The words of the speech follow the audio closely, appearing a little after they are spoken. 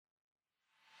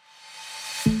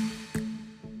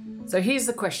So here's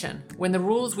the question. When the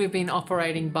rules we've been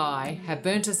operating by have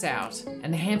burnt us out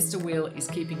and the hamster wheel is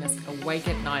keeping us awake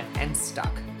at night and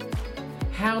stuck,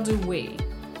 how do we,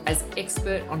 as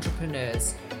expert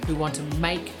entrepreneurs who want to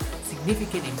make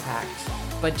significant impact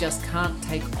but just can't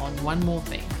take on one more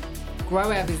thing, grow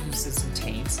our businesses and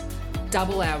teams,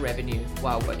 double our revenue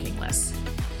while working less?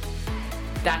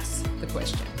 That's the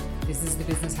question. This is the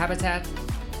Business Habitat.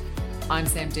 I'm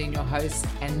Sam Dean, your host,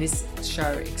 and this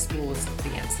show explores the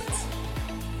answers.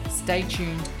 Stay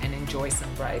tuned and enjoy some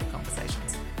brave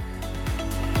conversations.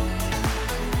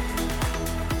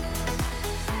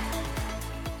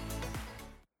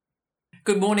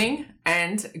 Good morning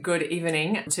and good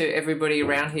evening to everybody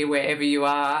around here, wherever you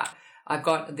are. I've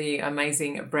got the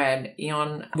amazing Brad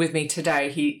Eon with me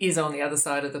today. He is on the other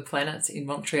side of the planet in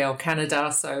Montreal,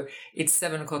 Canada. So it's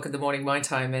 7 o'clock in the morning, my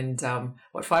time, and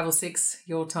 5 or 6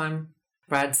 your time,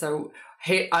 Brad? So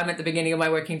I'm at the beginning of my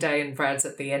working day and Brad's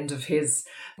at the end of his.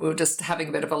 We were just having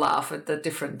a bit of a laugh at the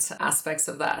different aspects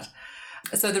of that.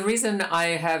 So the reason I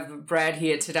have Brad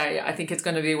here today, I think it's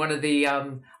going to be one of the,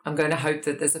 I'm going to hope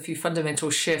that there's a few fundamental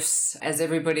shifts. As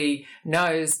everybody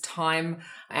knows, time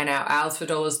and our hours for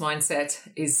dollars mindset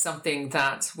is something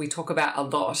that we talk about a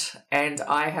lot. And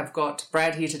I have got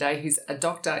Brad here today, who's a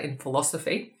doctor in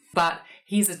philosophy, but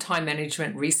he's a time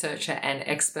management researcher and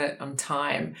expert on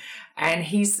time. And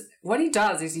what he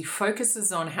does is he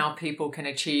focuses on how people can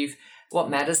achieve what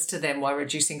matters to them while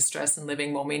reducing stress and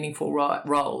living more meaningful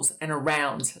roles and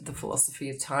around the philosophy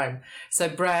of time. So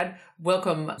Brad,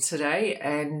 welcome today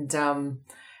and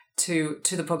to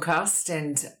the podcast,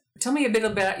 and tell me a bit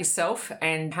about yourself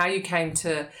and how you came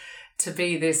to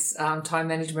be this time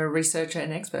management researcher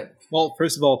and expert. Well,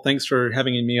 first of all, thanks for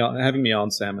having me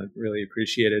on, Sam. I really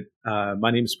appreciate it.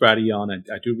 My name is Brad Eon.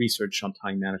 I do research on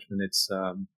time management. It's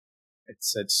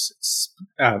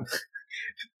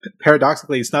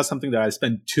paradoxically, it's not something that I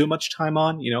spend too much time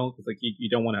on, like you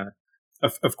don't want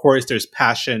to, of course, there's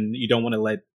passion. You don't want to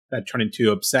let that turn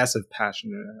into obsessive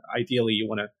passion. Ideally, you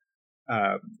want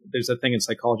to, there's a thing in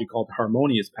psychology called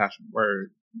harmonious passion, where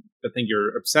the thing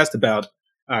you're obsessed about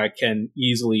can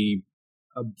easily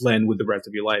blend with the rest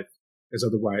of your life. Because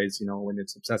otherwise, when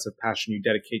it's obsessive passion, you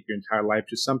dedicate your entire life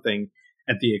to something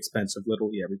at the expense of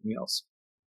literally everything else.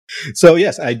 So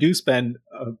yes, I do spend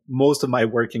most of my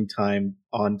working time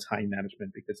on time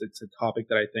management because it's a topic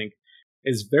that I think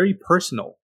is very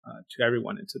personal to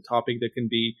everyone. It's a topic that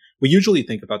we usually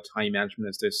think about time management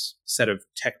as this set of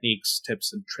techniques,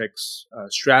 tips and tricks,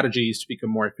 strategies to become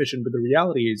more efficient. But the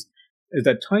reality is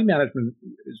that time management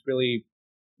is really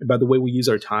about the way we use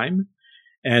our time.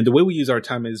 And the way we use our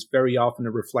time is very often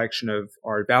a reflection of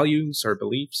our values, our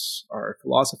beliefs, our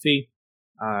philosophy.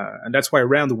 And that's why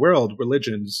around the world,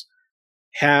 religions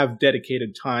have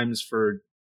dedicated times for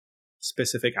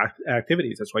specific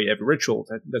activities. That's why you have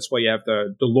rituals. That's why you have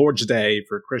the Lord's Day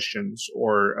for Christians,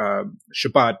 or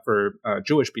Shabbat for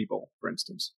Jewish people, for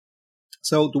instance.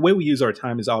 So the way we use our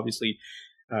time is obviously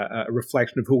a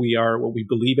reflection of who we are, what we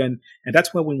believe in. And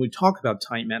that's why when we talk about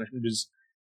time management,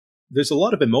 there's a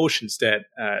lot of emotions that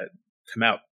come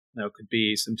out. It could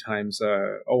be sometimes,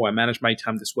 I manage my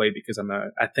time this way because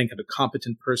I think I'm a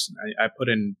competent person. I put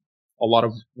in a lot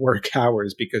of work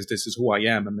hours because this is who I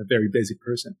am. I'm a very busy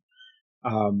person.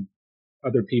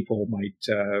 Other people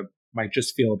might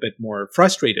just feel a bit more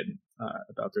frustrated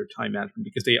about their time management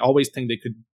because they always think they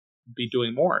could be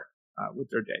doing more with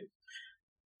their day.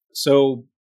 So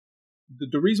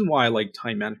the reason why I like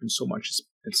time management so much is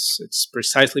it's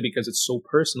precisely because it's so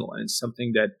personal, and it's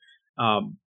something that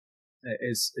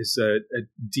is a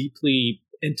deeply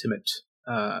intimate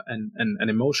and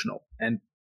emotional. And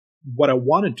what I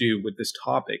want to do with this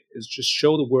topic is just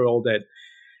show the world that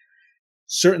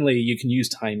certainly you can use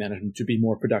time management to be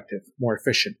more productive, more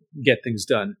efficient, get things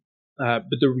done.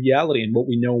 But the reality and what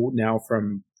we know now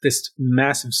from this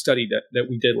massive study that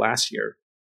we did last year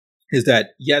is that,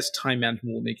 yes, time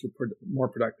management will make you more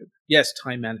productive. Yes,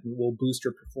 time management will boost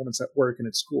your performance at work and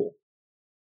at school.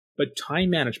 But time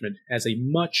management has a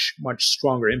much, much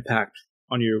stronger impact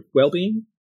on your well-being,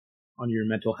 on your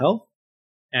mental health,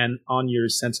 and on your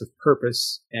sense of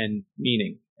purpose and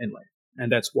meaning in life. And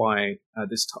that's why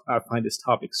I find this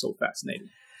topic so fascinating.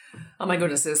 Oh my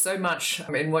goodness, there's so much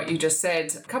in what you just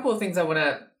said. A couple of things I want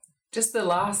to, just the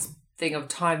last thing of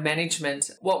time management,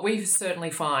 what we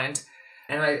certainly find,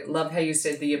 and I love how you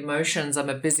said the emotions. I'm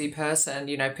a busy person,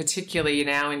 particularly in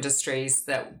our industries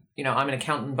that, I'm an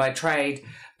accountant by trade,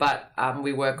 but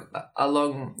we work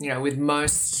along, with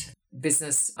most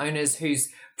business owners whose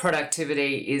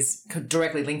productivity is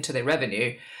directly linked to their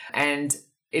revenue. And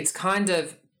it's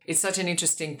such an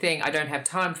interesting thing. I don't have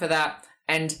time for that.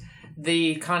 And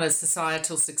the kind of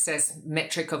societal success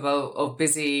metric of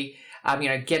busy,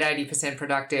 get 80%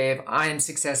 productive, I am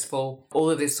successful, all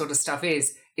of this sort of stuff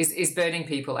is burning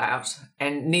people out.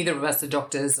 And neither of us are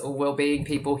doctors or well-being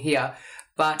people here,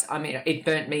 but I mean, it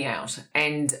burnt me out.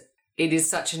 And it is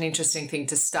such an interesting thing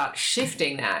to start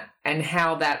shifting that and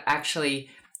how that actually,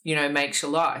 makes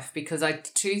your life. Because I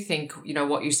too think,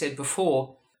 what you said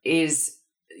before is,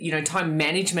 time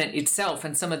management itself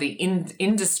and some of the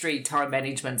industry time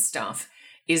management stuff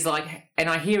is like, and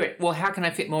I hear it, well, how can I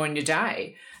fit more in your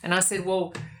day? And I said,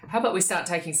 well, how about we start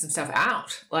taking some stuff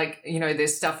out? Like,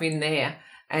 there's stuff in there.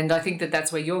 And I think that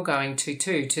that's where you're going to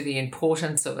the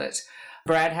importance of it.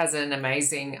 Brad has an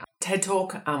amazing TED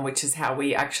Talk, which is how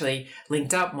we actually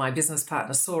linked up. My business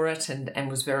partner saw it and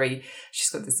was she's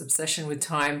got this obsession with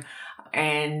time.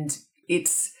 And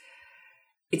it's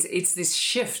this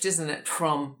shift, isn't it,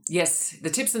 from, yes, the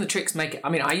tips and the tricks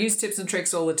I use tips and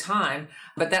tricks all the time,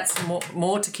 but that's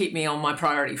more to keep me on my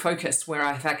priority focus, where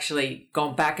I've actually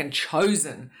gone back and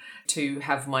chosen to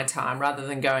have my time rather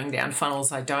than going down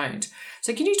funnels I don't.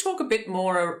 So can you talk a bit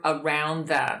more around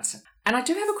that? And I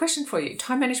do have a question for you.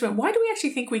 Time management, why do we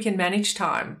actually think we can manage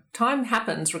time? Time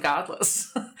happens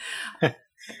regardless.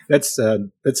 That's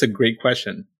a great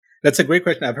question.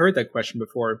 I've heard that question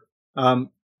before.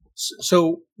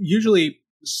 So usually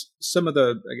some of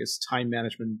the, I guess, time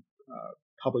management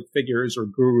public figures or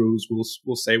gurus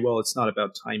will say, well, it's not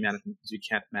about time management because you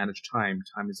can't manage time.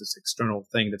 Time is this external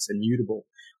thing that's immutable.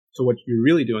 So what you're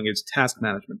really doing is task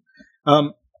management.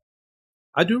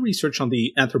 I do research on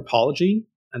the anthropology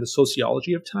and the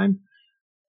sociology of time.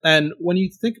 And when you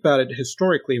think about it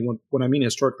historically, when I mean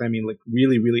historically, I mean like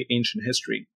really, really ancient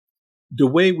history, the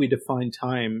way we define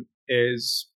time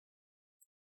is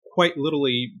quite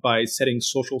literally by setting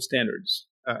social standards.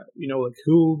 Like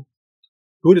who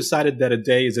decided that a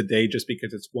day is a day just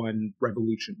because it's one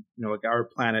revolution? Like our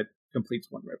planet completes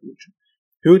one revolution.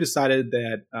 Who decided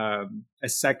that a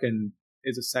second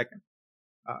is a second?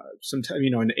 Sometimes,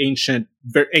 in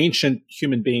very ancient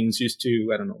human beings used to,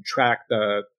 track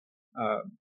the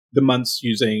months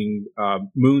using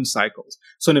moon cycles.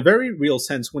 So in a very real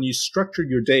sense, when you structure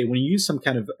your day, when you use some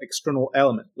kind of external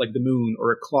element like the moon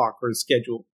or a clock or a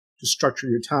schedule to structure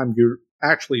your time, you're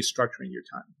actually structuring your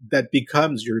time. That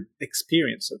becomes your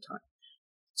experience of time.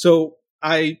 So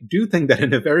I do think that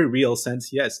in a very real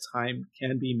sense, yes, time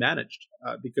can be managed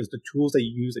because the tools that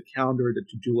you use, the calendar, the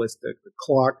to-do list, the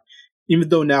clock, even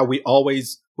though now we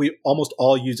almost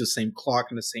all use the same clock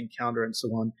and the same calendar and so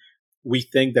on, we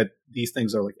think that these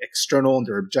things are like external and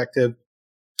they're objective.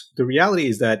 The reality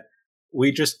is that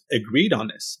we just agreed on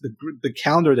this. The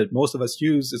calendar that most of us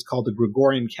use is called the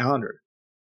Gregorian calendar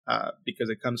because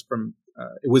it comes from,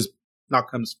 it was,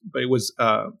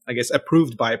 I guess,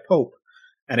 approved by a pope.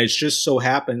 And it just so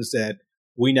happens that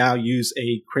we now use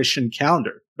a Christian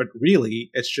calendar, but really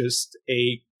it's just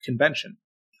a convention.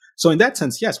 So in that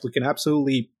sense, yes, we can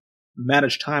absolutely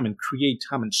manage time and create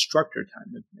time and structure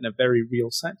time in a very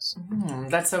real sense.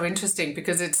 That's so interesting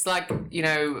because it's like,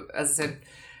 as I said,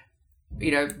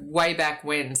 way back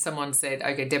when someone said,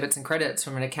 okay, debits and credits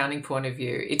from an accounting point of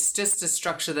view, it's just a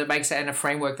structure that makes it and a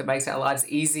framework that makes our lives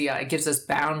easier. It gives us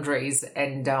boundaries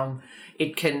and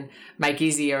it can make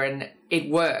easier, and it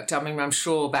worked. I mean, I'm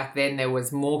sure back then there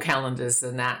was more calendars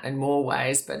than that and more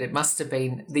ways, but it must have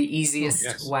been the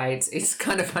easiest way. It's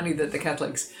kind of funny that the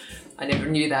Catholics, I never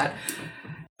knew that.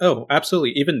 Oh,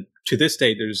 absolutely. Even to this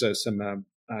day, there's some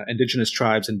indigenous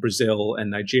tribes in Brazil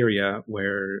and Nigeria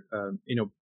where,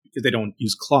 because they don't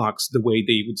use clocks, the way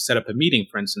they would set up a meeting,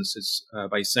 for instance, is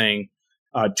by saying,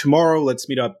 tomorrow, let's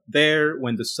meet up there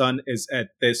when the sun is at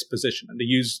this position. And they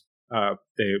use,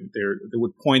 they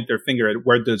would point their finger at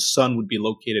where the sun would be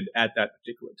located at that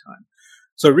particular time.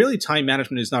 So really, time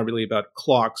management is not really about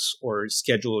clocks or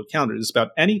schedule or calendar. It's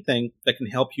about anything that can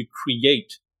help you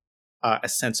create a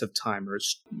sense of time or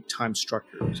time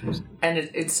structure. And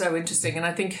it's so interesting. And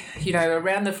I think,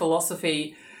 around the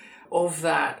philosophy of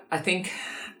that, I think,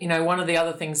 one of the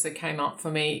other things that came up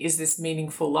for me is this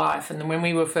meaningful life. And then when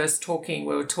we were first talking,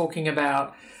 we were talking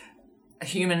about a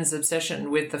human's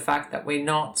obsession with the fact that we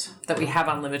have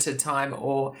unlimited time,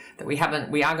 or that we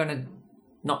are going to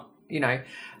not,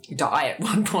 die at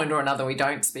one point or another. We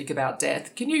don't speak about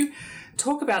death. Can you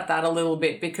talk about that a little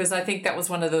bit? Because I think that was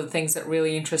one of the things that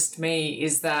really interests me,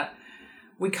 is that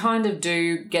we kind of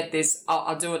do get this,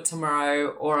 I'll do it tomorrow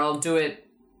or I'll do it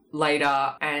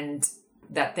later, and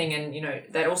that thing. And,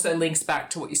 that also links back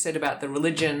to what you said about the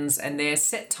religions and their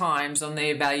set times on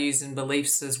their values and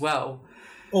beliefs as well.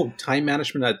 Oh, time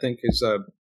management, I think, is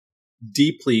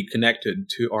deeply connected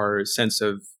to our sense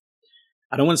of,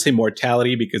 I don't want to say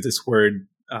mortality because this word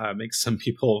makes some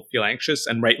people feel anxious,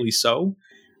 and rightly so.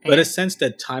 But a sense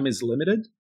that time is limited.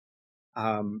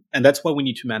 And that's why we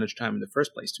need to manage time in the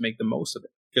first place, to make the most of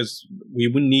it. Because we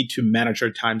wouldn't need to manage our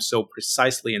time so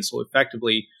precisely and so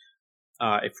effectively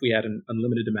if we had an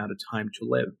unlimited amount of time to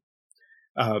live.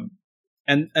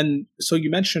 And so you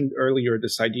mentioned earlier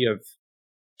this idea of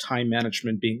time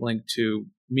management being linked to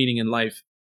meaning in life.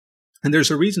 And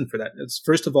there's a reason for that. It's,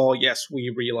 first of all, yes,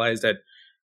 we realize that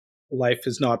life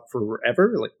is not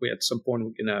forever. Like, we at some point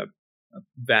we're going to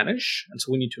vanish, and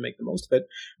so we need to make the most of it.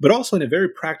 But also, in a very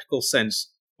practical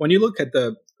sense, when you look at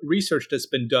the research that's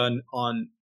been done on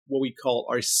what we call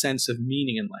our sense of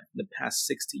meaning in life in the past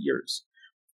 60 years,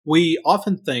 we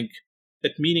often think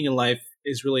that meaning in life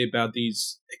is really about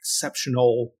these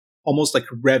exceptional, almost like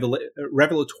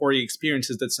revelatory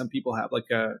experiences that some people have,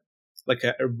 like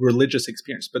a religious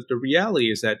experience. But the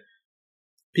reality is that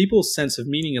people's sense of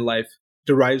meaning in life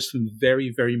derives from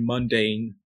very, very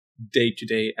mundane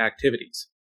day-to-day activities.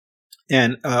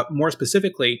 And more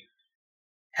specifically,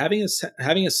 having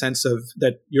a sense of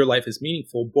that your life is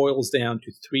meaningful boils down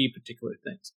to three particular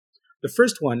things. The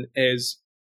first one is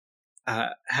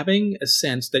having a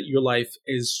sense that your life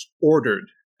is ordered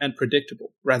and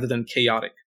predictable rather than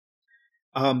chaotic.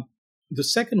 The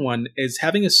second one is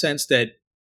having a sense that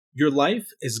your life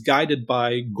is guided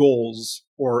by goals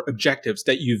or objectives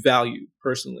that you value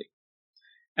personally.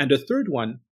 And the third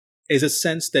one is a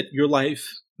sense that your life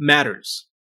matters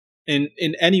in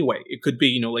any way. It could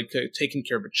be, taking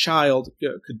care of a child.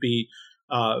 It could be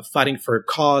fighting for a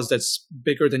cause that's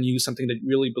bigger than you, something that you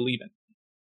really believe in.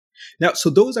 Now, so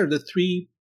those are the three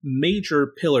major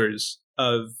pillars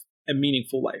of a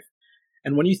meaningful life.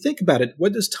 And when you think about it,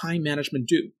 what does time management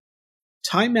do?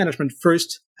 Time management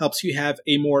first helps you have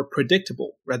a more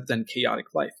predictable rather than chaotic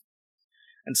life.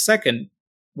 And second,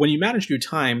 when you manage your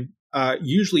time,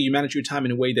 usually you manage your time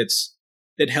in a way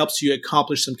that helps you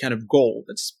accomplish some kind of goal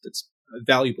that's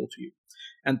valuable to you.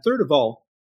 And third of all,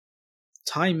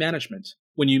 time management.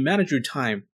 When you manage your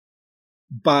time,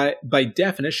 by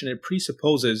definition, it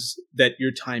presupposes that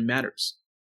your time matters.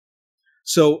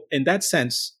 So in that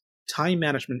sense, time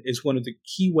management is one of the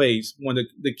key ways, one of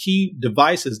the key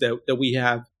devices that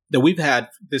we've had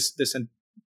this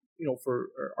for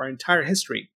our entire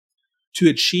history to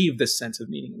achieve this sense of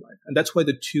meaning in life. And that's why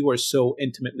the two are so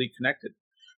intimately connected.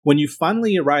 When you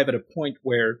finally arrive at a point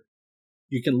where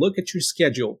you can look at your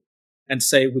schedule and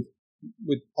say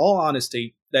with all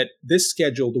honesty that this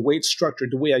schedule, the way it's structured,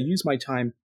 the way I use my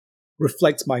time,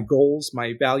 reflects my goals,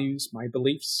 my values, my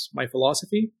beliefs, my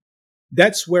philosophy,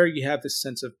 that's where you have this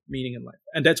sense of meaning in life.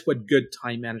 And that's what good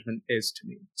time management is to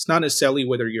me. It's not necessarily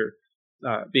whether you're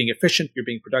being efficient, you're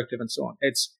being productive, and so on.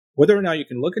 It's whether or not you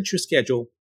can look at your schedule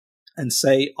and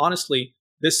say, honestly,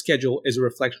 this schedule is a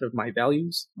reflection of my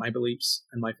values, my beliefs,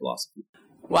 and my philosophy.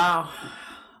 Wow.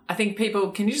 I think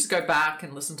people, can you just go back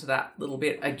and listen to that little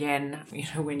bit again,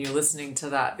 when you're listening to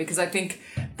that? Because I think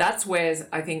that's where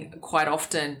I think quite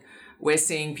often we're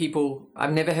seeing people,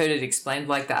 I've never heard it explained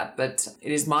like that, but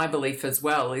it is my belief as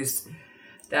well, is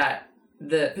that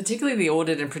particularly the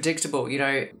ordered and predictable,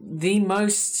 the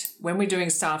most, when we're doing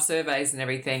staff surveys and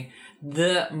everything,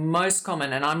 the most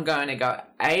common, and I'm going to go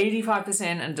 85%,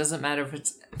 and it doesn't matter if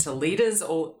it's to leaders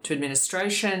or to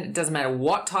administration, it doesn't matter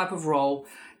what type of role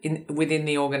within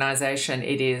the organization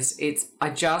it's I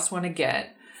just want to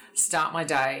start my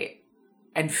day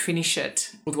and finish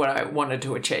it with what I wanted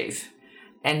to achieve.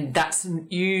 And that's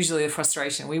usually the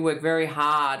frustration. We work very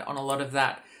hard on a lot of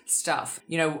that stuff.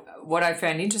 What I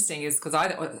found interesting is, because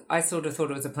I sort of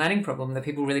thought it was a planning problem, that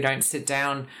people really don't sit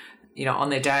down, on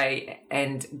their day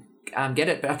and get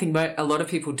it. But I think a lot of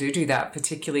people do that,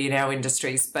 particularly in our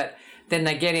industries. But then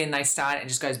they get in, they start, and it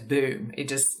just goes boom. It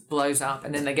just blows up.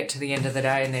 And then they get to the end of the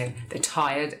day and they're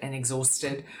tired and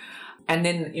exhausted. And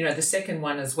then, the second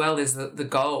one as well is the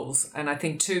goals. And I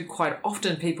think too, quite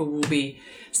often people will be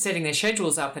setting their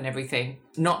schedules up and everything,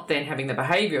 not then having the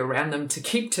behavior around them to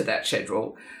keep to that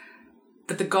schedule.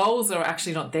 But the goals are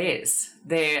actually not theirs.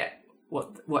 They're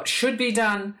what should be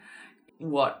done,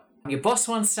 what your boss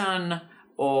wants done,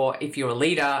 or if you're a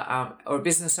leader or a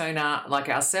business owner like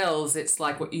ourselves, it's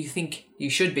like what you think you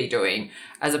should be doing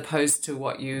as opposed to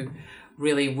what you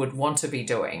really would want to be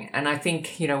doing. And I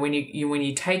think, when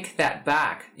you take that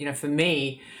back, for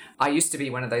me, I used to be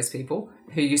one of those people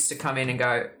who used to come in and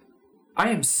go, I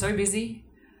am so busy,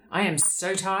 I am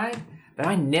so tired, but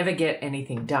I never get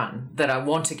anything done that I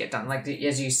want to get done. Like,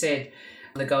 as you said,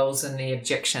 the goals and the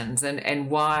objections. And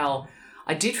while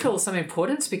I did feel some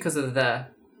importance because of the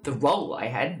role I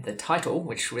had, the title,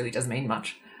 which really doesn't mean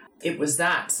much, it was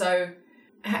that. So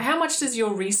how much does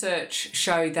your research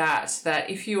show that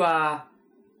if you are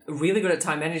really good at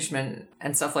time management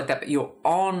and stuff like that, but you're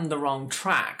on the wrong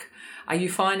track. Are you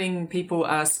finding people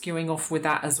are skewing off with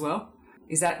that as well?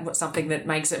 Is that something that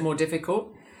makes it more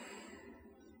difficult?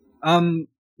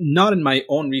 Not in my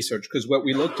own research, because what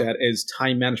we looked at is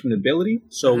time management ability.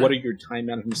 So what are your time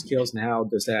management skills, and how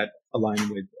does that align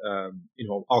with,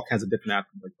 all kinds of different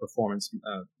outcomes like performance,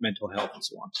 mental health, and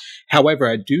so on. However,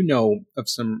 I do know of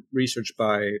some research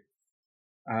by,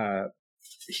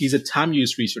 he's a time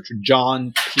use researcher,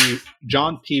 John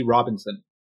P. Robinson.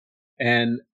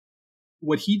 And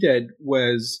what he did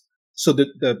was, so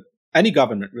any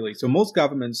government really, so most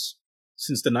governments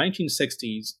since the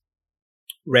 1960s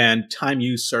ran time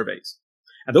use surveys.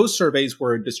 And those surveys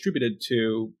were distributed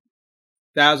to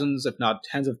thousands, if not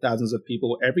tens of thousands of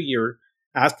people every year,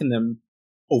 asking them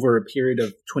over a period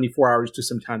of 24 hours to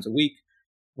sometimes a week,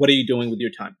 what are you doing with your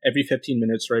time? Every 15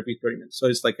 minutes or every 30 minutes. So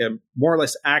it's like a more or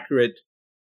less accurate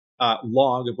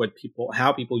log of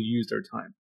how people use their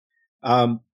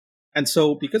time. And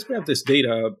so because we have this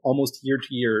data almost year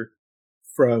to year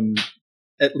from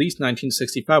at least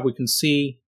 1965, we can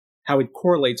see how it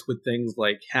correlates with things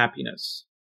like happiness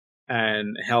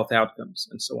and health outcomes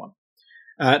and so on.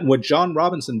 And what John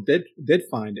Robinson did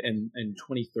find in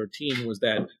 2013 was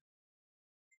that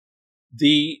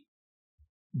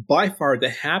by far the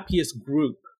happiest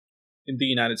group in the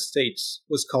United States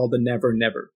was called the Never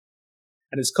Never.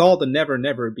 And it's called the Never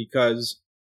Never because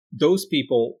those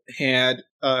people had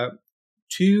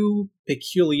two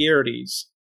peculiarities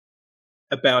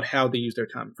about how they use their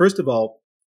time. First of all,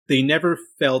 they never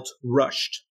felt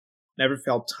rushed, never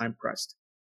felt time pressed.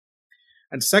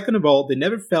 And second of all, they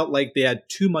never felt like they had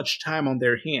too much time on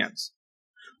their hands.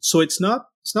 So it's not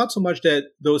so much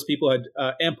that those people had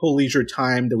ample leisure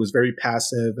time that was very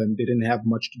passive and they didn't have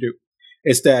much to do.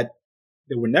 It's that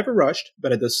they were never rushed,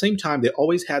 but at the same time, they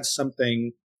always had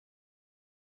something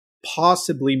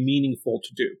possibly meaningful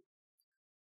to do.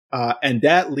 And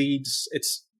that leads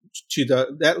to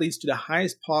the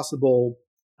highest possible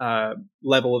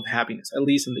level of happiness, at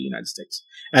least in the United States.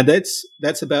 And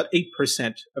that's about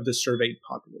 8% of the surveyed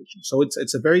population. So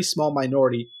it's a very small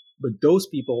minority, but those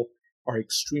people are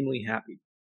extremely happy.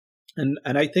 And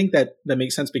I think that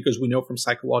makes sense because we know from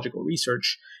psychological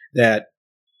research that,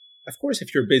 of course,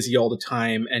 if you're busy all the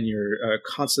time and you're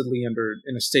constantly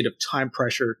in a state of time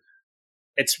pressure,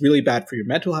 it's really bad for your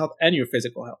mental health and your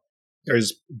physical health.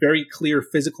 There's very clear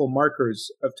physical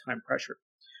markers of time pressure.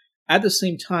 At the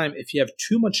same time, if you have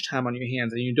too much time on your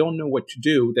hands and you don't know what to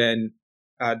do, then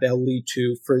that'll lead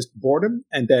to first boredom,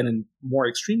 and then in more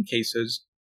extreme cases,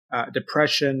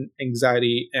 depression,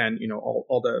 anxiety, and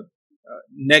all the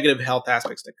negative health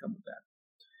aspects that come with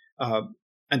that.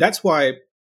 And that's why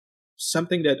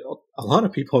something that a lot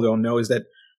of people don't know is that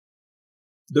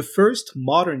the first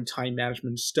modern time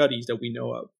management studies that we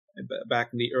know of back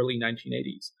in the early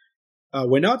 1980s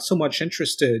were not so much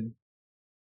interested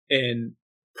in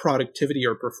productivity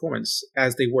or performance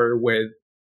as they were with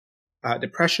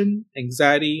depression,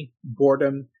 anxiety,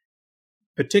 boredom,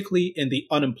 particularly in the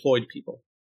unemployed people.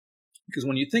 Because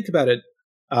when you think about it,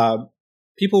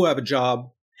 people who have a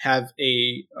job have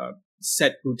a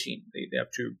set routine. They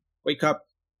have to wake up,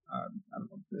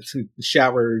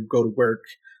 shower, go to work,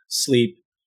 sleep,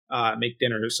 make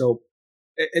dinner. So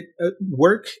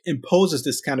work imposes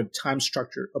this kind of time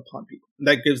structure upon people. And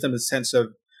that gives them a sense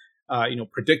of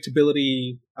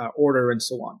predictability, order, and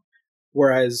so on.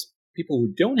 Whereas people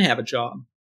who don't have a job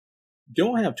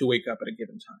don't have to wake up at a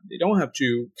given time. They don't have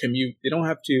to commute. They don't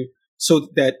have to. So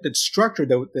that structure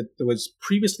that was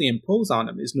previously imposed on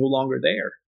them is no longer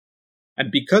there. And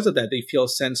because of that, they feel a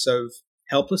sense of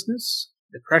helplessness,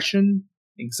 depression,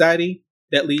 anxiety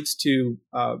that leads to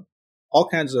all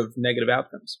kinds of negative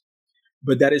outcomes.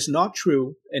 But that is not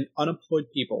true in unemployed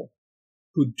people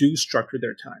who do structure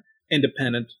their time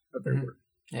independent of their work.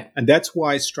 Yeah. And that's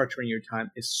why structuring your time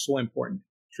is so important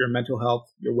to your mental health,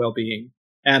 your well-being,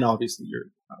 and obviously your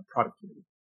productivity.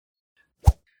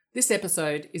 This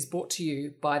episode is brought to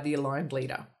you by The Aligned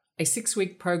Leader, a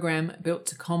 6-week program built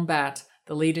to combat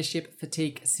the leadership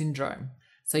fatigue syndrome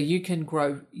so you can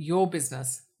grow your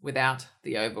business without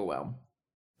the overwhelm.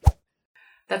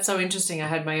 That's so interesting. I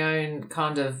had my own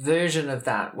kind of version of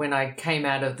that when I came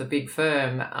out of the big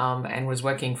firm and was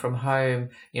working from home,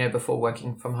 before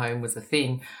working from home was a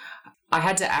thing. I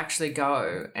had to actually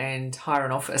go and hire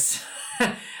an office.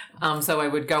 So I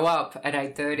would go up at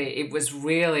 8:30. It was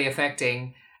really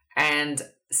affecting. And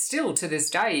still to this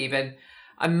day, even,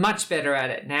 I'm much better at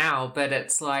it now, but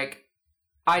it's like,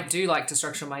 I do like to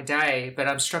structure my day, but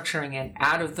I'm structuring it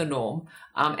out of the norm.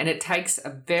 And it takes a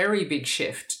very big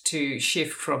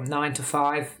shift from 9 to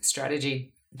 5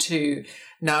 strategy to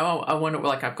no, I want to,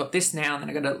 like, I've got this now and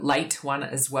then I've got a late one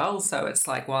as well. So it's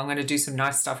like, well, I'm going to do some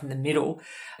nice stuff in the middle.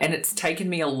 And it's taken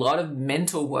me a lot of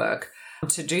mental work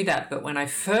to do that. But when I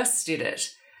first did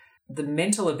it, the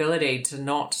mental ability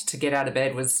to get out of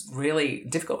bed was really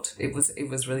difficult. It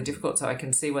was really difficult. So I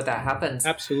can see where that happens.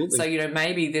 Absolutely. So,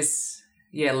 maybe this,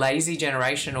 lazy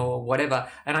generation or whatever.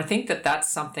 And I think that that's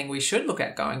something we should look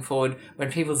at going forward when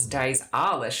people's days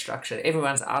are less structured.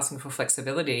 Everyone's asking for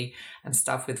flexibility and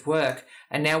stuff with work.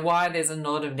 And now why there's a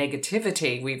lot of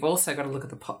negativity, we've also got to look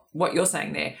at what you're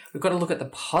saying there. We've got to look at the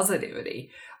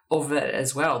positivity of it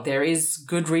as well. There is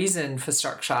good reason for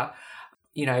structure,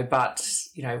 but,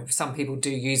 some people do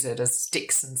use it as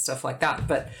sticks and stuff like that.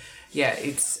 But yeah,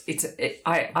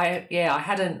 I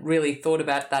hadn't really thought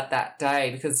about that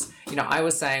day because, I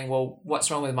was saying, well, what's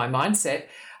wrong with my mindset?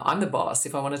 I'm the boss.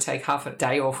 If I want to take half a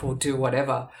day off or do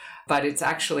whatever, but it's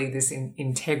actually this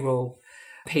integral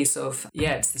piece of,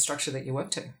 it's the structure that you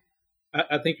work to.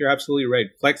 I think you're absolutely right.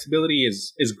 Flexibility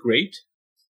is great,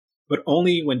 but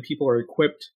only when people are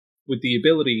equipped with the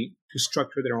ability to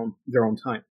structure their own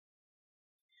time.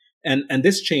 And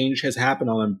this change has happened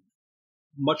on a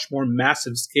much more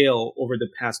massive scale over the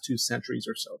past 2 centuries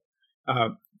or so.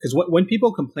 Because when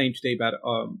people complain today about,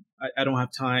 I don't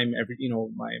have time,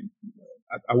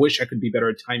 I wish I could be better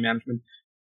at time management,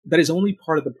 that is only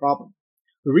part of the problem.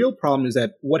 The real problem is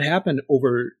that what happened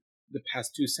over the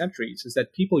past 2 centuries is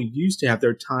that people used to have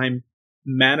their time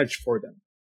managed for them.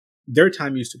 Their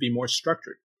time used to be more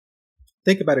structured.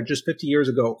 Think about it, just 50 years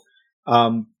ago,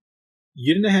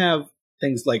 you didn't have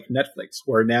things like Netflix,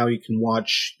 where now you can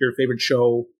watch your favorite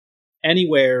show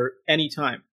anywhere,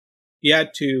 anytime. You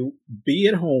had to be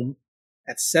at home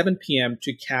at 7 p.m.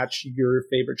 to catch your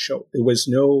favorite show. There was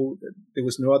no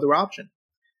other option.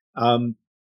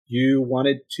 You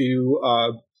wanted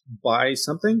to buy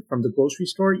something from the grocery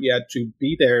store, you had to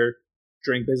be there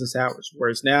during business hours.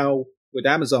 Whereas now with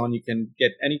Amazon, you can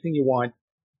get anything you want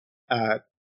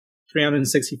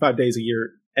 365 days a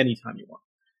year, anytime you want.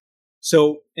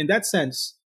 So in that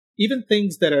sense, even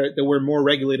things that were more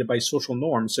regulated by social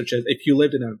norms, such as if you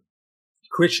lived in a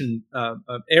Christian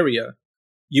area,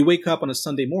 you wake up on a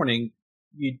Sunday morning,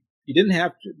 you didn't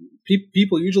have to.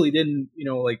 People usually didn't,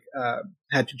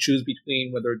 had to choose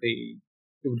between whether they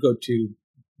would go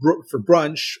for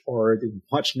brunch or they would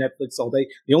watch Netflix all day.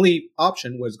 The only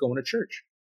option was going to church.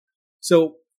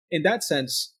 So in that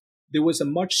sense, there was a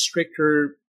much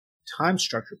stricter time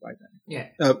structure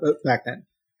back then.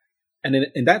 And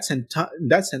in that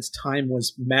sense, time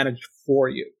was managed for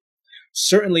you.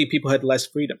 Certainly, people had less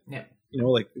freedom. Yeah.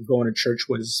 Like going to church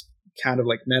was kind of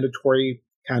like mandatory,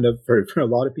 kind of for a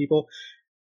lot of people.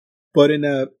 But in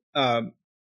the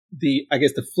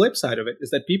flip side of it is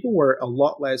that people were a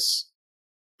lot less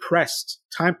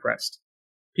time pressed.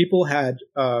 People had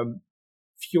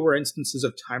fewer instances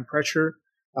of time pressure.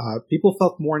 People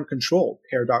felt more in control,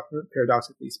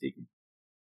 paradoxically speaking.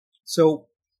 So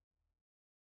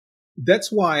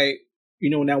that's why,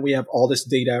 now we have all this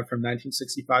data from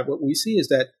 1965. What we see is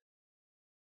that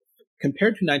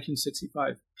compared to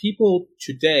 1965, people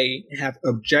today have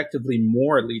objectively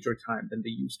more leisure time than they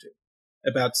used to,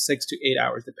 about 6 to 8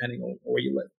 hours, depending on where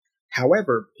you live.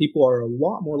 However, people are a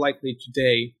lot more likely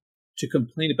today to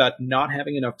complain about not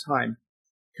having enough time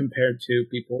compared to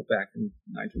people back in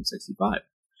 1965.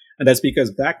 And that's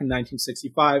because back in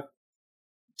 1965,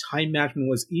 time management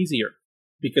was easier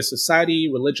because society,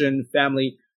 religion,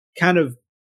 family kind of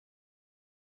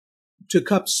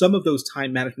took up some of those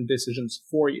time management decisions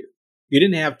for you. You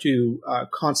didn't have to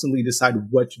constantly decide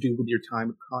what to do with your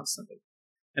time constantly.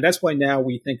 And that's why now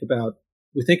we think about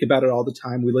it all the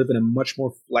time. We live in a much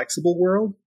more flexible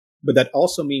world, but that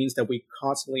also means that we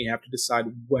constantly have to decide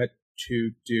what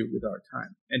to do with our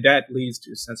time. And that leads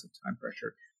to a sense of time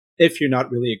pressure if you're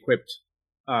not really equipped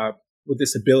with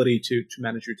this ability to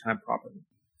manage your time properly.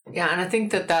 Yeah, and I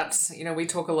think that's, we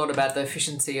talk a lot about the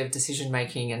efficiency of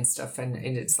decision-making and stuff, and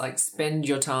it's like spend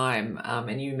your time,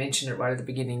 and you mentioned it right at the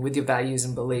beginning, with your values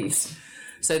and beliefs.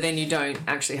 So then you don't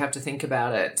actually have to think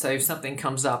about it. So if something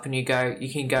comes up and you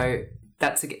can go,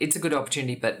 it's a good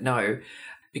opportunity, but no,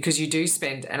 because you do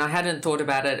spend, and I hadn't thought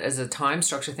about it as a time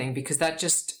structure thing, because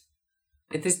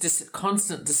this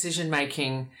constant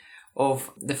decision-making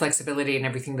of the flexibility and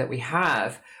everything that we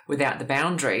have without the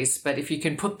boundaries, but if you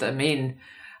can put them in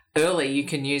early, you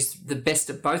can use the best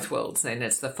of both worlds. Then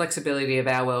it's the flexibility of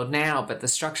our world now, but the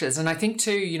structures. And I think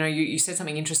too, you said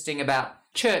something interesting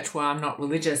about church, where I'm not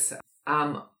religious.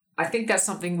 I think that's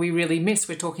something we really miss.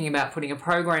 We're talking about putting a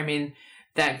program in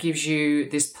that gives you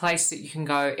this place that you can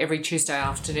go every Tuesday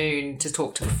afternoon to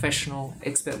talk to professional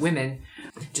expert women.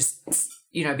 Just,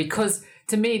 because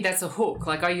to me, that's a hook.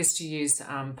 Like I used to use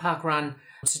Park Run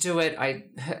to do it. I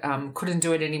couldn't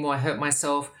do it anymore. I hurt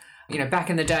myself. You know, back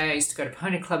in the day, I used to go to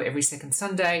Pony Club every second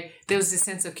Sunday. There was this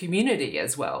sense of community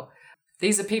as well.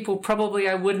 These are people probably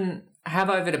I wouldn't have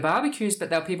over to barbecues, but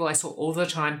they're people I saw all the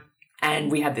time.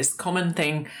 And we had this common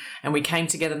thing and we came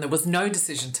together and there was no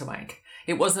decision to make.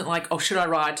 It wasn't like, oh, should I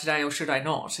ride today or should I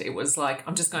not? It was like,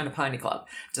 I'm just going to Pony Club.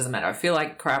 Doesn't matter. I feel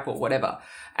like crap or whatever.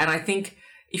 And I think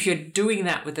if you're doing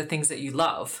that with the things that you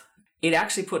love, it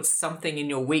actually puts something in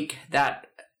your week that,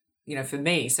 you know, for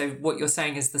me, so what you're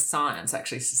saying is the science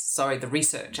actually, sorry, the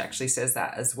research actually says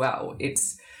that as well.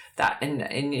 It's that, and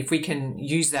if we can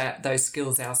use those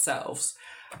skills ourselves.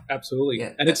 Absolutely.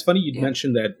 Yeah, and it's funny you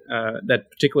mentioned that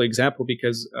particular example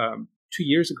because 2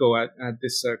 years ago I had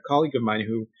this colleague of mine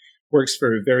who works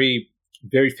for a very,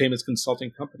 very famous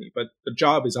consulting company, but the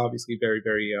job is obviously very,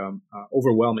 very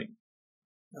overwhelming.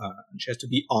 She has to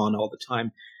be on all the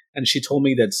time. And she told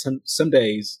me that some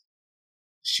days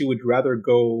she would rather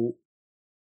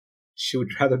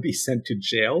be sent to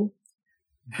jail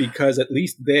because at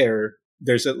least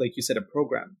there's like you said, a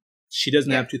program. She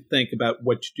doesn't have to think about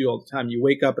what to do all the time. You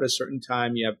wake up at a certain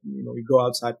time, you go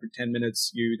outside for 10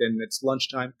 minutes, then it's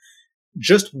lunchtime.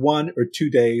 Just 1 or 2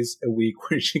 days a week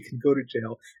where she can go to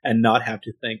jail and not have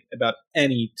to think about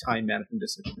any time management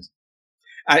decisions.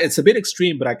 It's a bit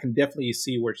extreme, but I can definitely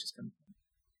see where she's coming from.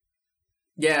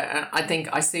 Yeah, I think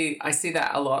I see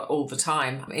that a lot all the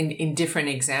time in different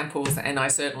examples, and I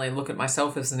certainly look at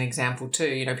myself as an example too.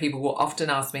 You know, people will often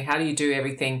ask me, how do you do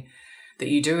everything that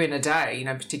you do in a day? You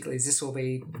know, particularly as this will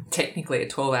be technically a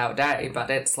 12-hour day,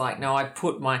 but it's like, no, I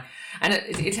put and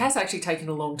it has actually taken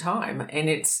a long time, and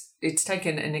it's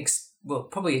taken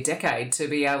probably a decade to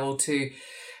be able to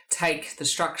take the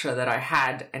structure that I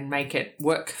had and make it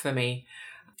work for me.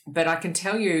 But I can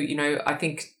tell you, you know, I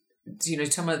think, you know,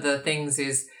 some of the things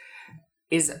is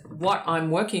what I'm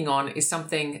working on is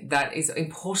something that is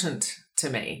important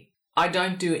to me. I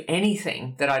don't do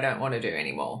anything that I don't want to do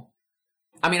anymore.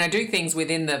 I mean, I do things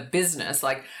within the business,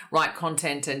 like write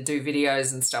content and do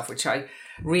videos and stuff, which I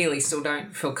really still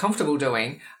don't feel comfortable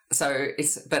doing. So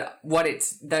those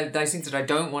things that I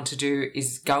don't want to do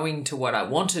is going to what I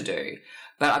want to do.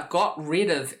 But I've got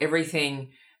rid of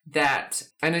everything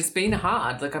and it's been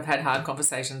hard. Like I've had hard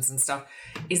conversations and stuff.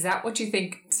 Is that what you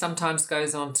think sometimes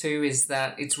goes on too? Is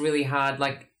that it's really hard,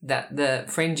 like that the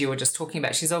friend you were just talking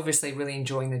about, she's obviously really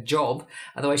enjoying the job,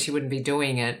 otherwise she wouldn't be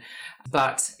doing it.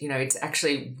 But, you know, it's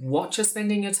actually what you're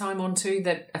spending your time on too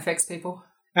that affects people?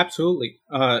 Absolutely.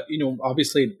 You know,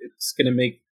 obviously it's going to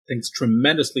make things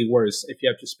tremendously worse if you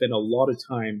have to spend a lot of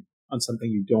time on something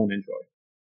you don't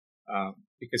enjoy.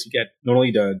 Because you get not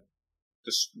only the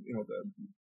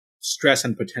stress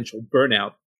and potential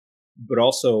burnout, but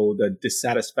also the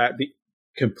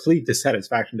complete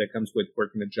dissatisfaction that comes with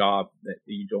working a job that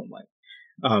you don't like.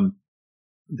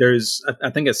 I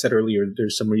think I said earlier,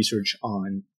 there's some research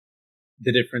on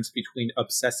the difference between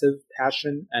obsessive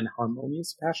passion and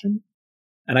harmonious passion.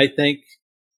 And I think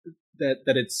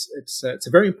that it's a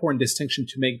very important distinction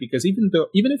to make, because even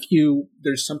if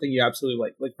there's something you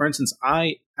absolutely like for instance,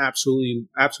 I absolutely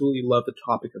love the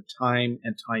topic of time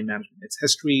and time management, its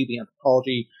history, the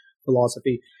anthropology,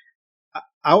 philosophy.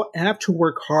 I have to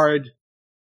work hard,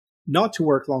 not to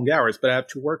work long hours, but I have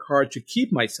to work hard to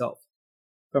keep myself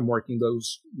from working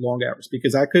those long hours,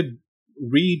 because I could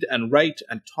read and write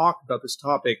and talk about this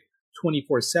topic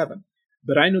 24/7.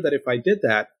 But I know that if I did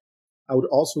that, I would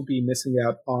also be missing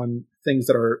out on things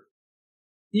that are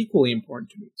equally important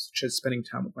to me, such as spending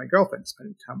time with my girlfriend,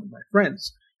 spending time with my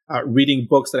friends, reading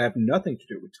books that have nothing to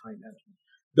do with time management.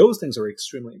 Those things are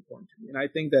extremely important to me. And I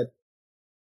think that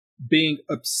being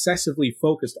obsessively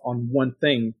focused on one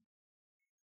thing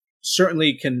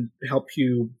certainly can help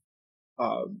you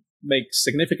make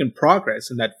significant progress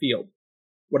in that field,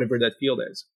 whatever that field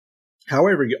is.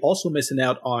 However, you're also missing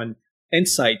out on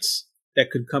insights that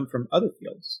could come from other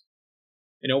fields.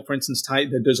 You know, for instance,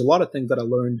 there's a lot of things that I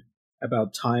learned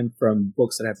about time from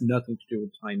books that have nothing to do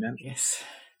with time management. Yes.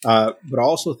 But I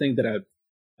also think that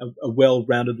a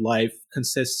well-rounded life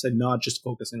consists of not just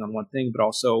focusing on one thing, but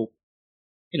also,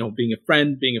 you know, being a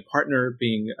friend, being a partner,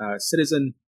 being a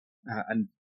citizen. And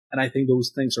I think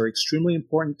those things are extremely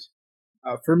important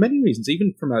for many reasons,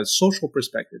 even from a social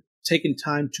perspective. Taking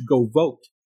time to go vote,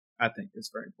 I think, is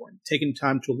very important. Taking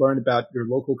time to learn about your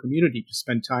local community, to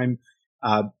spend time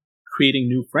creating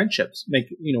new friendships,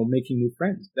 making new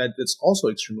friends. That's also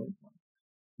extremely important.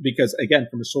 Because again,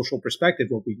 from a social perspective,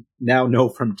 what we now know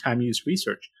from time use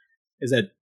research is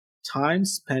that time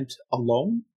spent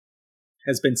alone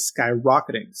has been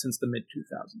skyrocketing since the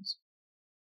mid-2000s.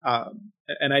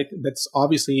 And that's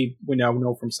obviously, we now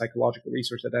know from psychological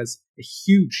research that has a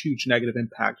huge, huge negative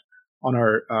impact on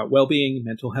our well-being,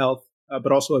 mental health,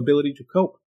 but also ability to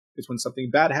cope. Because when something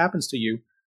bad happens to you,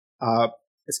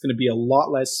 it's going to be a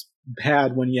lot less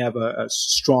bad when you have a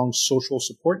strong social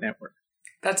support network.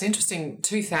 That's interesting.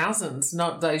 2000s,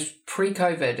 not those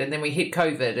pre-COVID, and then we hit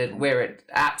COVID, and where it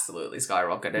absolutely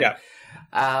skyrocketed.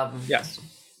 Yeah. Yes.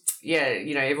 Yeah,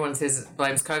 everyone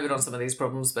blames COVID on some of these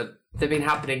problems, but they've been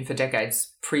happening for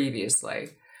decades previously.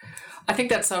 I think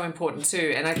that's so important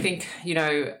too, and I think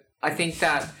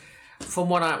that from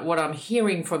what I'm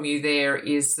hearing from you there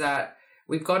is that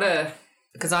we've got to,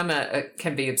 because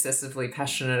can be obsessively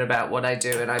passionate about what I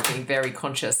do, and I've been very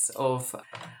conscious of.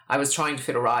 I was trying to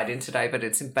fit a ride in today, but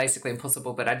it's basically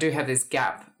impossible. But I do have this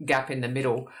gap in the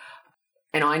middle.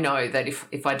 And I know that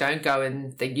if I don't go,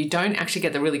 and then you don't actually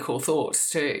get the really cool thoughts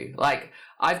too. Like,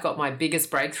 I've got my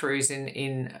biggest breakthroughs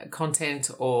in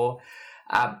content or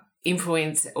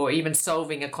influence, or even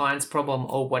solving a client's problem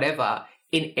or whatever,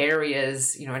 in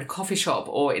areas, in a coffee shop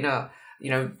or in a,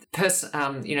 there's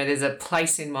a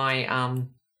place in my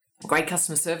great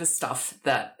customer service stuff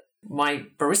that my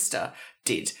barista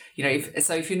did.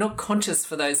 If you're not conscious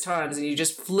for those times and you're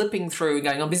just flipping through and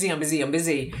going, I'm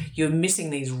busy, you're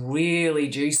missing these really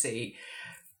juicy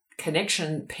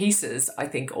connection pieces, I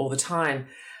think, all the time.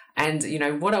 And,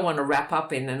 what I want to wrap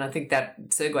up in, and I think that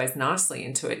segues nicely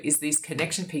into it, is these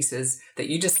connection pieces that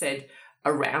you just said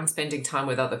around spending time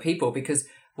with other people. Because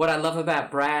what I love about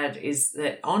Brad is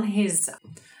that on his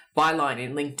byline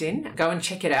in LinkedIn, go and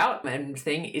check it out, and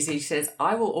he says,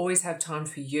 I will always have time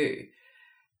for you.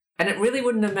 And it really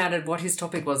wouldn't have mattered what his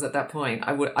topic was at that point.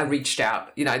 I reached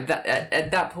out, at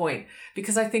that point,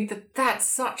 because I think that that's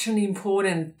such an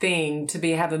important thing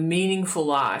to have a meaningful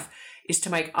life, is to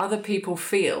make other people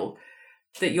feel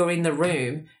that you're in the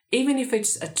room. Even if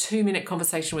it's a 2-minute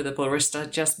conversation with a barista,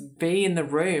 just be in the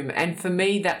room. And for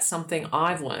me, that's something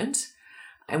I've learned.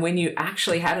 And when you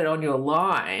actually had it on your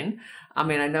line, I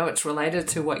know it's related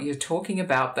to what you're talking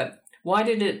about, but why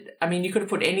did it, you could have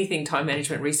put anything, time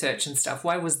management, research and stuff.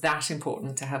 Why was that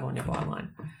important to have on your byline?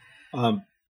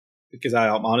 Because I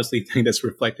honestly think that's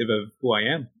reflective of who I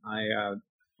am.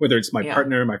 Whether it's my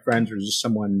partner, my friends, or just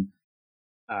someone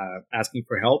asking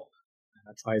for help,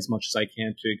 I try as much as I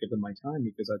can to give them my time,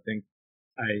 because I think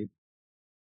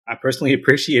I personally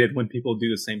appreciate it when people do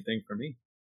the same thing for me.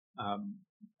 I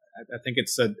think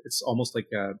it's almost like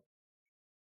a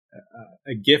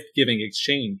gift-giving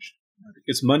exchange.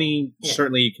 Because money,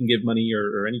 certainly you can give money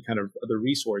or any kind of other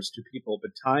resource to people,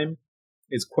 but time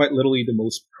is quite literally the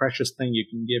most precious thing you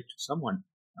can give to someone,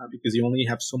 because you only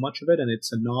have so much of it, and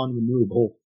it's a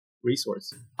non-renewable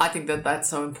resource. I think that that's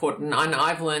so important. And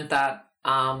I've learned that,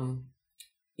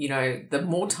 the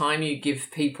more time you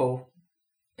give people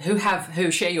who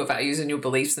share your values and your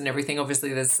beliefs and everything,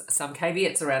 obviously there's some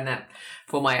caveats around that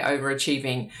for my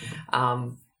overachieving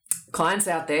clients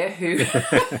out there who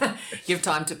give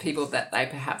time to people that they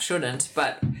perhaps shouldn't,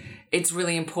 but it's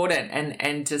really important,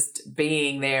 and just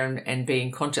being there and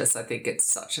being conscious, I think it's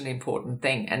such an important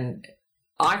thing. And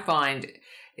I find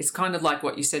it's kind of like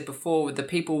what you said before with the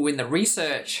people in the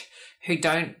research who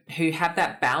have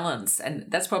that balance, and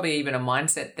that's probably even a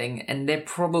mindset thing, and they're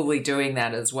probably doing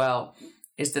that as well,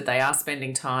 is that they are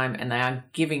spending time and they are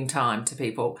giving time to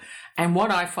people. And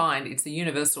what I find, it's a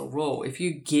universal rule: if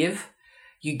you give,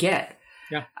 you get.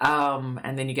 Yeah.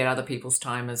 And then you get other people's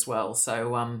time as well.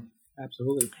 So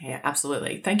absolutely. Yeah,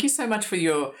 absolutely. Thank you so much for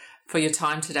your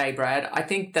time today, Brad. I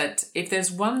think that if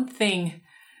there's one thing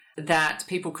that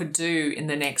people could do in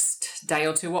the next day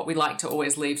or two, what we like to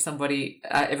always leave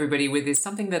everybody with, is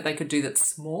something that they could do that's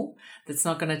small, that's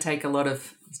not going to take a lot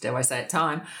of, dare I say it,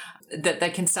 time, that they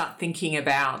can start thinking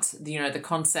about, the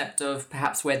concept of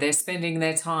perhaps where they're spending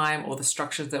their time, or the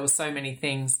structures. There were so many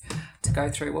things to go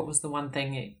through. What was the one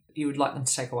thing you would like them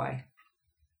to take away?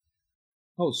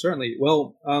 Oh, certainly.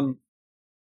 Well,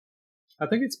 I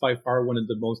think it's by far one of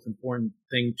the most important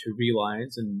thing to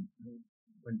realize, and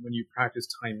when you practice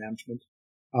time management.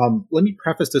 Let me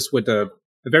preface this with a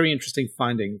very interesting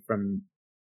finding from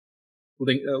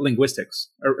linguistics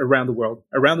around the world.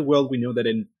 Around the world, we know that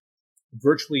in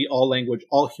virtually all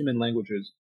human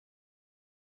languages,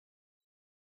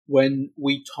 when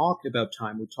we talk about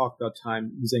time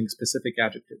using specific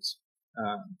adjectives.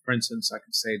 For instance, I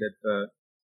could say that the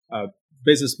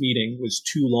business meeting was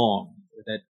too long, or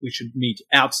that we should meet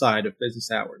outside of business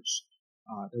hours,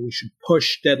 that we should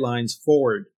push deadlines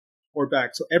forward or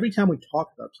back. So every time we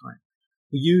talk about time,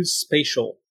 we use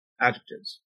spatial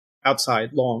adjectives: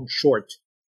 outside, long, short,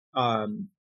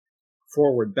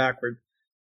 forward, backward.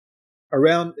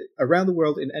 around the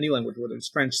world in any language, whether it's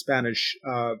French, Spanish,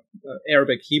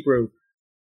 Arabic, Hebrew,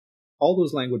 all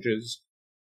those languages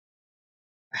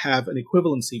have an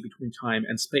equivalency between time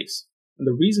and space. And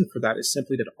the reason for that is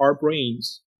simply that our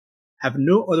brains have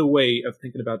no other way of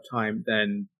thinking about time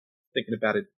than thinking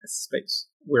about it as space.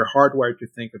 We're hardwired to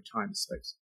think of time as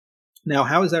space. Now,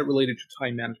 how is that related to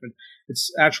time management?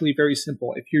 It's actually very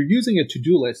simple. If you're using a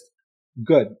to-do list,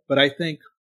 good. But I think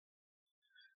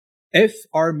if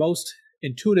our most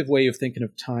intuitive way of thinking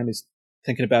of time is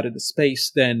thinking about it as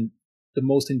space, then the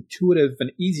most intuitive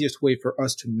and easiest way for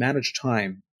us to manage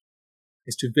time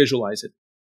is to visualize it.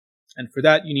 And for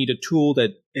that, you need a tool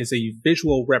that is a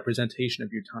visual representation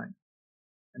of your time.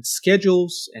 And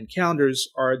schedules and calendars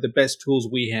are the best tools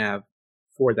we have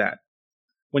for that.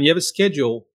 When you have a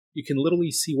schedule, you can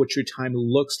literally see what your time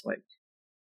looks like.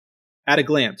 At a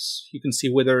glance, you can see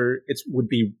whether it would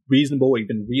be reasonable or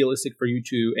even realistic for you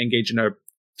to engage in a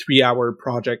 3-hour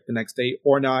project the next day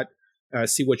or not,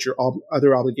 see what your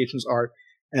other obligations are.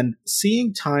 And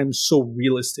seeing time so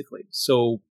realistically,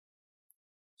 so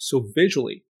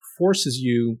visually, forces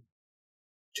you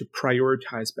to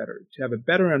prioritize better, to have a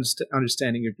better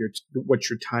understanding of what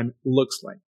your time looks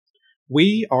like.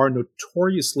 We are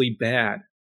notoriously bad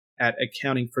at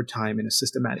accounting for time in a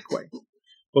systematic way.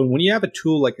 But when you have a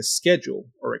tool like a schedule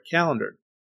or a calendar,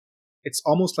 it's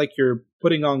almost like you're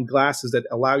putting on glasses that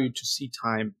allow you to see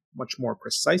time much more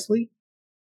precisely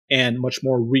and much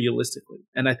more realistically.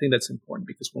 And I think that's important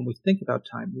because when we think about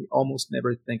time, we almost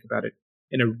never think about it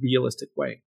in a realistic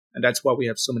way. And that's why we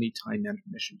have so many time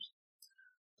management issues.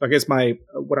 So I guess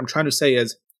what I'm trying to say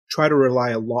is try to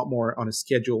rely a lot more on a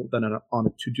schedule than on a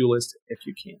to-do list if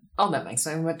you can. Oh, that makes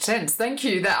so much sense. Thank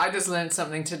you. That I just learned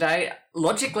something today.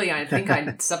 Logically, I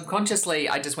think subconsciously,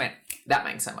 I just went, that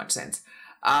makes so much sense.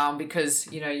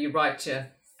 Because, you write your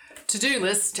to-do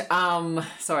list.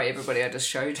 Sorry, everybody, I just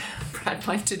showed Brad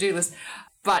my to-do list.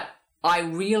 But I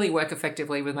really work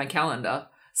effectively with my calendar.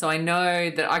 So I know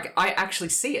that I actually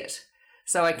see it.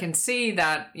 So I can see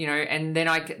that, and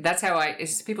then that's how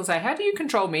people say, how do you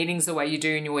control meetings the way you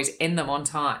do and you always end them on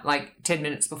time, like 10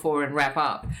 minutes before and wrap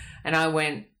up? And I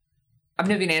went, I've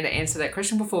never been able to answer that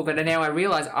question before, but now I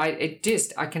realize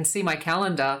I can see my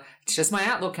calendar. It's just my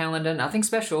Outlook calendar, nothing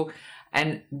special.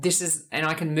 And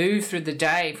I can move through the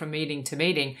day from meeting to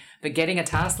meeting, but getting a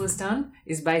task list done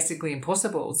is basically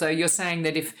impossible. So you're saying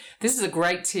that if this is a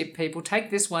great tip, people take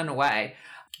this one away.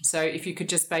 So if you could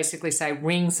just basically say,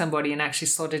 ring somebody and actually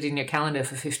slot it in your calendar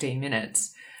for 15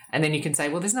 minutes. And then you can say,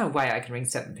 well, there's no way I can ring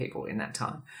 7 people in that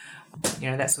time.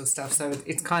 That sort of stuff. So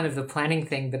it's kind of the planning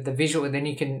thing, but the visual, and then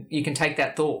you can take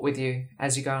that thought with you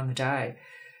as you go on the day.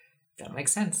 That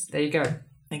makes sense. There you go.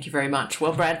 Thank you very much.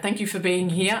 Well, Brad, thank you for being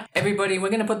here. Everybody, we're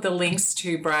going to put the links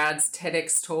to Brad's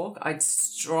TEDx talk. I'd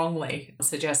strongly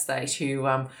suggest that you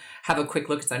have a quick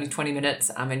look. It's only 20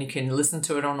 minutes and you can listen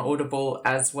to it on Audible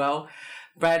as well.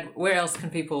 Brad, where else can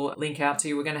people link out to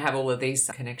you? We're going to have all of these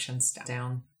connections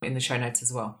down in the show notes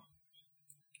as well.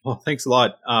 Well, thanks a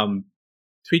lot.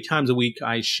 3 times a week,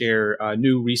 I share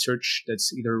new research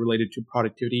that's either related to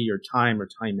productivity or time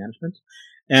management,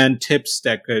 and tips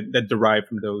that derive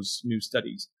from those new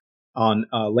studies on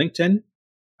LinkedIn,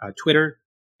 Twitter,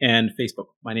 and Facebook.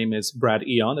 My name is Brad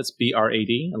Eon. That's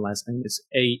B-R-A-D, and last name is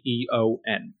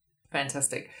A-E-O-N.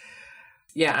 Fantastic.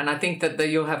 Yeah, and I think that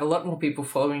you'll have a lot more people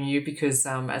following you because,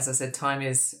 as I said, time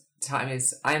is.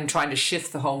 I am trying to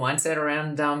shift the whole mindset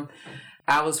around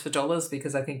hours for dollars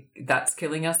because I think that's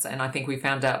killing us, and I think we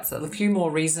found out a few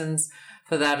more reasons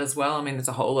for that as well. I mean, there's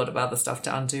a whole lot of other stuff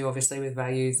to undo, obviously, with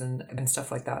values and stuff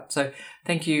like that. So,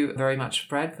 thank you very much,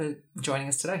 Brad, for joining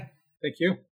us today. Thank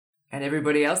you, and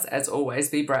everybody else. As always,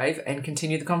 be brave and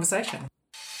continue the conversation.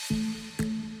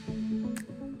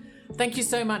 Thank you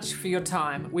so much for your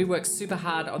time. We work super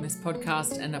hard on this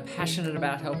podcast and are passionate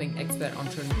about helping expert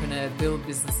entrepreneurs build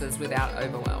businesses without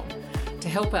overwhelm. To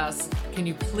help us, can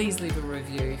you please leave a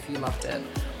review if you loved it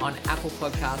on Apple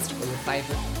Podcast or your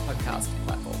favorite podcast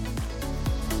platform?